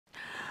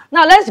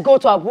Now let's go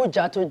to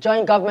Abuja to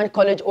join Government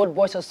College Old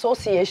Boys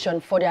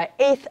Association for their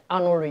 8th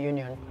annual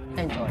reunion.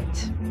 Enjoy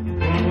it.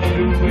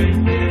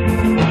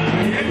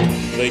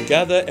 They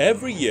gather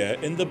every year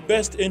in the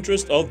best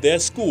interest of their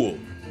school,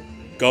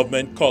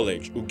 Government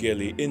College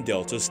Ughelli in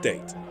Delta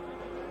State.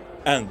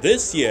 And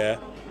this year,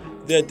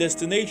 their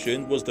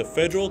destination was the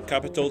Federal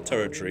Capital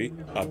Territory,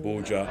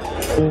 Abuja.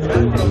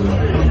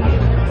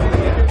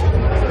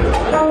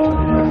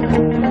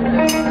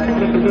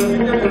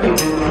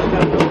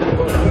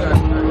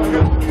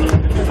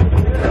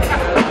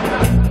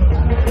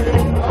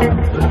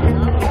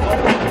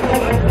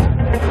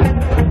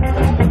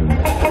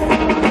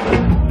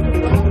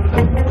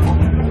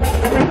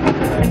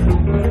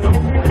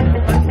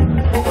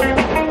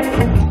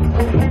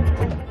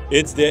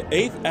 It's their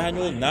 8th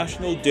annual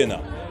national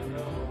dinner,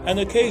 an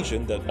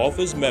occasion that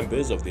offers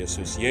members of the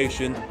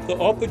association the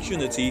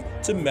opportunity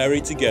to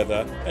marry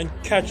together and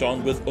catch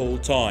on with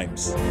old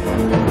times.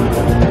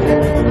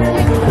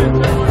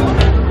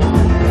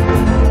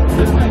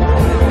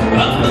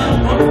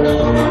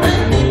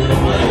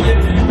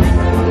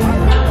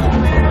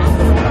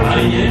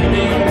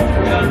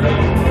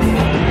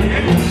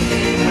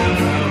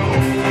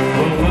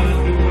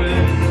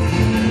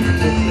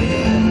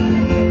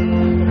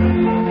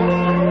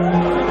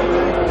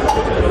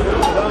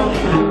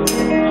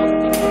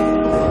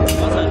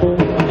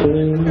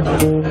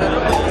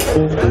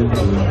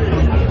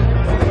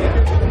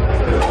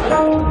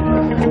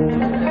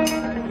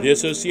 The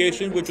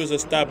association, which was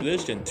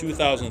established in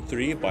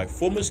 2003 by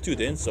former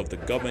students of the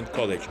Government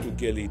College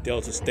Ughelli,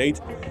 Delta State,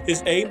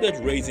 is aimed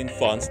at raising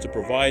funds to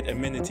provide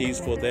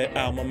amenities for their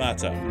alma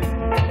mater.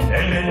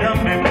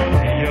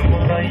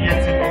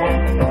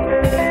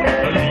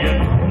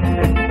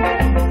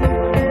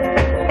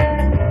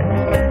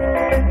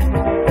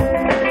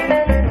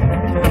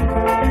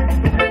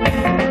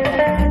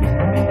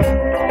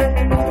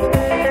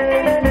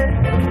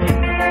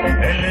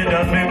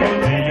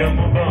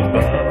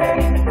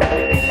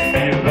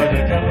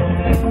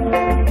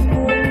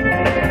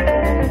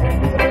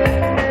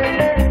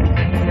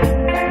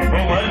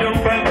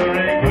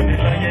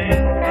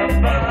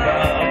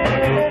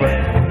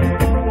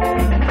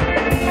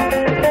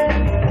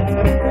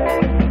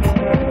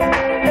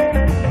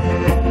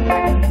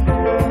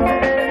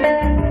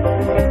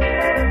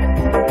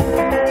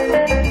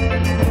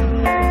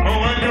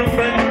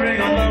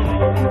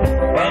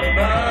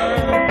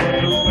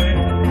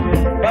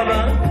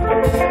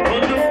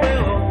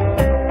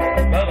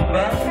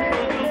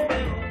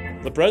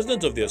 The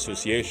president of the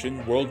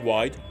association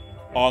worldwide,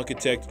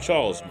 architect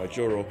Charles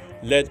Majoro,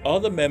 led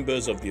other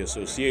members of the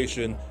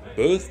association,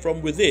 both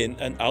from within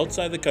and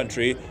outside the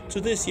country, to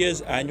this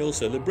year's annual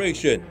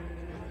celebration.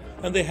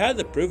 And they had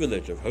the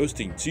privilege of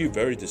hosting two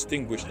very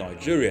distinguished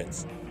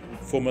Nigerians,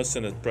 former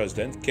Senate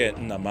President Ken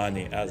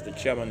Nnamani as the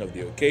chairman of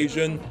the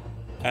occasion,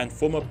 and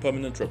former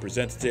permanent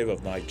representative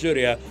of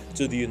Nigeria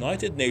to the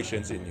United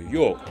Nations in New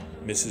York,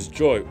 Mrs.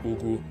 Joy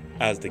Ugwu,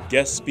 as the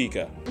guest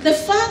speaker. The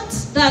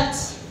fact that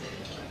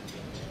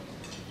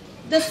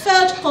they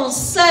felt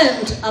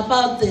concerned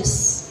about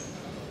this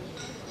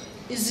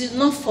is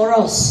enough for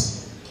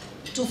us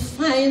to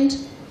find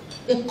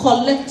a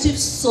collective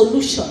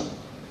solution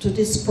to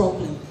this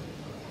problem.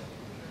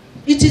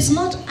 It is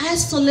not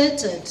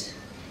isolated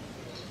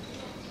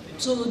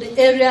to the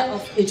area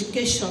of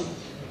education.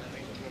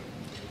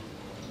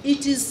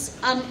 It is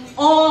an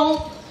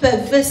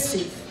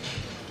all-pervasive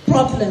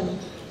problem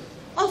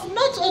of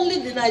not only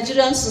the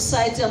Nigerian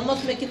society. I'm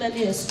not making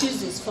any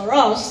excuses for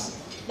us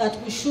that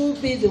we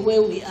should be the way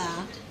we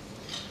are.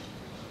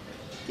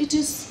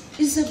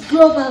 It's a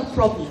global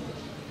problem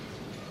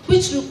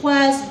which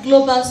requires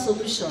global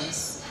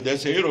solutions.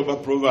 There's a Yoruba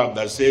proverb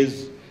that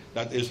says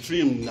that a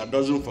stream that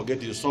doesn't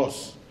forget its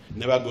source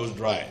never goes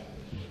dry.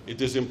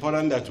 It is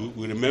important that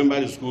we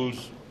remember the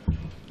schools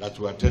that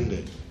we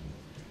attended.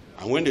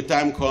 And when the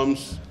time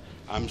comes,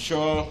 I'm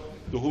sure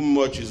to whom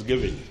much is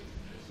given,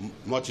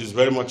 much is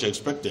very much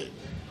expected.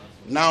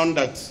 Now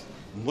that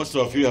most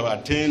of you have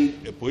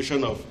attained a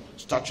position of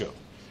stature,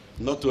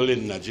 not only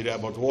in Nigeria,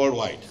 but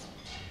worldwide,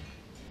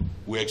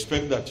 we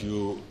expect that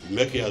you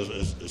make it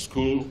as a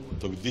school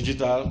to be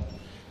digital,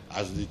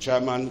 as the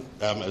chairman,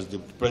 as the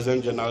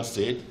President General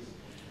said,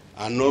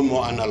 and no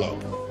more analog.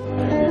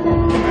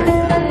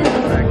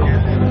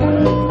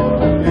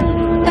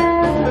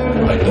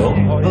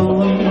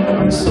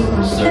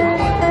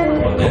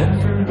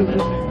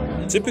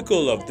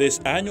 Typical of this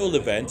annual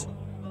event,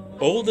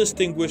 all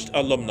distinguished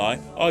alumni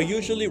are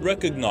usually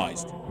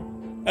recognized,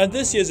 and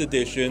this year's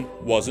edition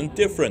wasn't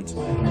different.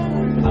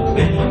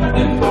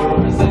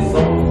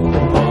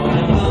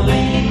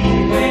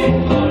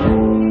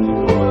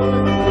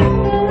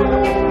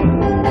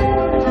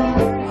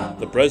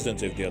 The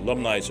president of the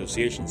Alumni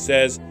Association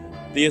says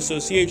the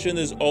association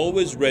is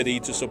always ready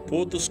to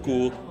support the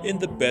school in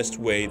the best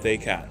way they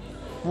can.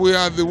 We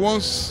are the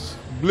ones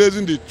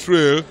blazing the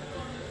trail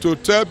to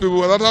tell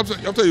people that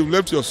after you've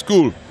left your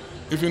school,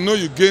 if you know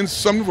you gained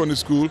something from the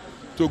school,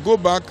 to go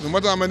back, no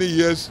matter how many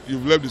years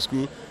you've left the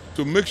school,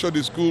 to make sure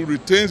the school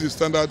retains the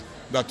standard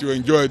that you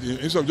enjoy it,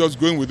 instead of just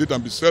going with it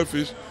and be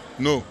selfish.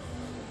 No.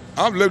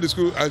 I've left the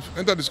school, I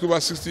entered the school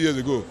about 60 years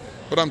ago,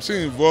 but I'm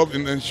still involved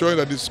in ensuring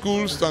that the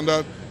school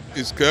standard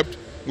is kept.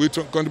 We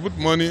contribute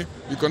money,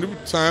 we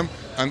contribute time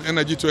and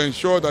energy to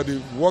ensure that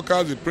the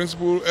workers, the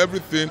principal,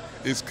 everything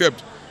is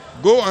kept.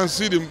 Go and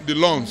see the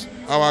lawns,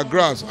 our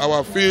grass,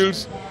 our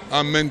fields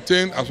are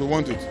maintained as we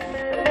want it.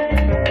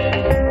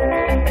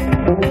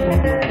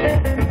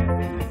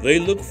 They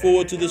look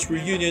forward to this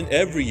reunion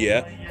every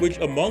year, which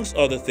amongst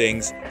other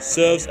things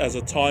serves as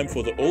a time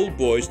for the old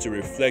boys to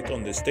reflect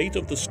on the state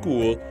of the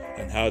school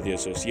and how the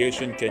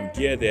association can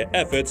gear their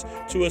efforts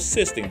to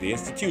assisting the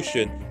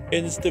institution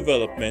in its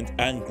development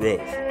and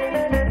growth.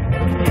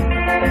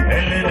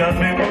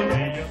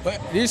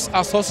 This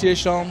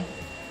association,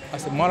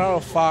 as a matter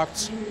of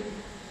fact,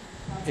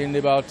 in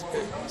about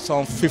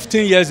some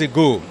 15 years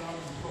ago,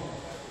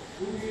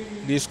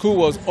 the school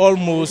was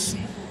almost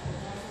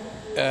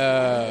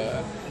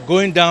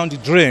going down the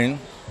drain,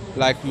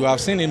 like you have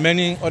seen in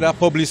many other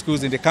public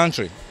schools in the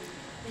country.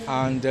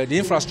 And the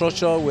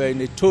infrastructure were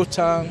in a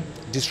total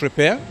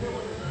disrepair.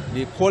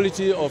 The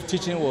quality of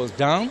teaching was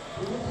down,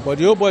 but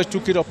the old boys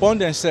took it upon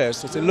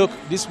themselves to say, look,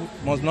 this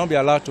must not be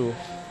allowed to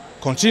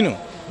continue.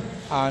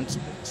 And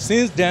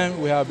since then,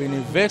 we have been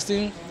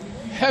investing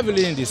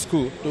heavily in the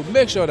school to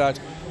make sure that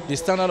the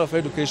standard of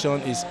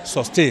education is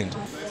sustained.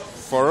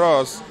 For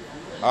us,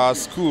 our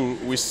school,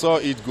 we saw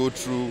it go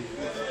through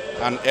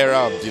an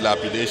era of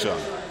dilapidation.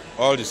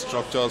 All the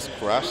structures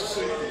crashed,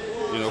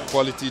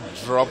 quality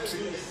dropped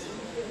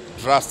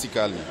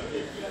drastically.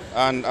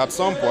 And at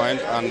some point,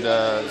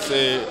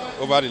 say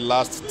over the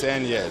last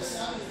 10 years,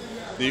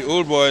 the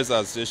Old Boys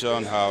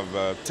Association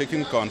have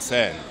taken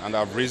concern and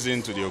have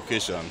risen to the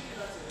occasion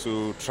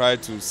to try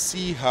to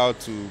see how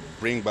to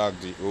bring back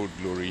the old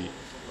glory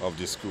of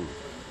the school.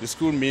 The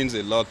school means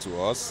a lot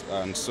to us,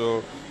 and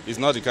so it's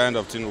not the kind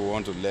of thing we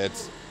want to let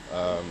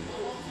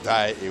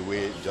die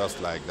away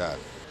just like that.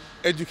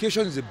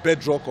 Education is the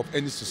bedrock of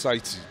any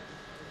society,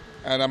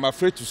 and I'm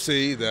afraid to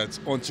say that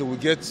until we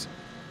get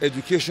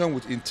education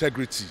with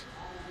integrity,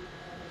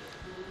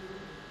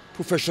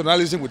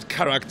 professionalism with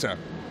character,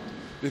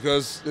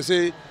 because they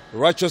say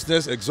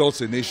righteousness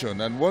exalts a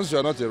nation, and once you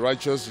are not a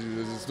righteous,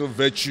 there's no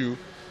virtue,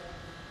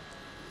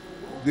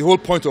 the whole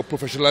point of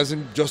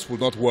professionalism just will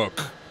not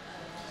work.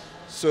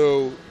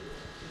 So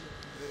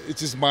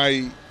it is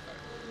my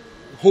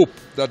hope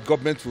that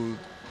government will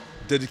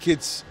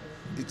dedicate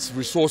its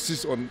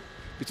resources on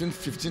between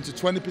 15 to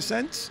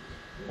 20%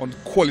 on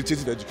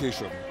qualitative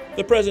education.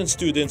 The present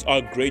students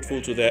are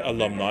grateful to their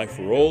alumni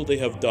for all they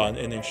have done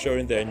in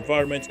ensuring their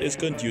environment is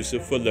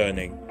conducive for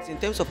learning. In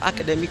terms of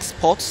academic,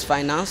 sports,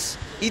 finance,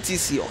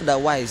 etc.,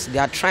 otherwise, they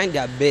are trying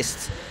their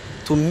best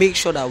to make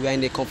sure that we are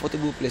in a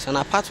comfortable place. And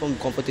apart from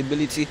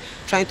comfortability,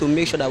 trying to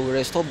make sure that we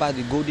restore back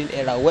the golden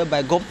era,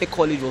 whereby Govt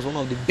College was one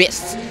of the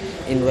best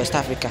in West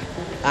Africa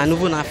and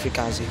even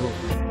Africa as a whole.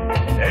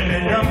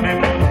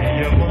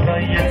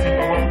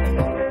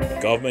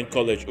 Government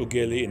College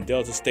Ughelli in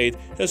Delta State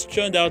has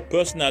churned out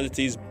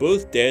personalities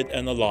both dead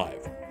and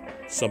alive.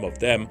 Some of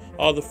them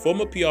are the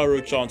former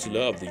PRO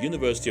Chancellor of the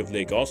University of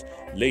Lagos,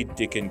 late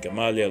Deacon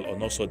Gamaliel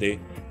Onosode,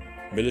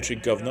 Military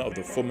Governor of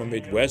the former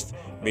Midwest,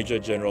 Major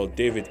General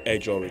David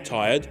Ejo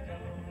retired,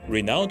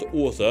 renowned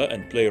author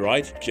and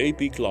playwright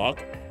J.P.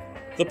 Clark,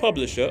 the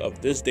publisher of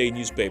This Day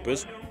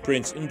newspapers,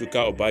 Prince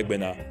Nduka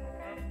Obagbena,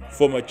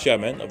 former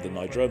chairman of the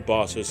Nigerian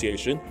Bar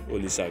Association,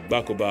 Olisa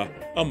Agbakoba,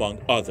 among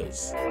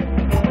others.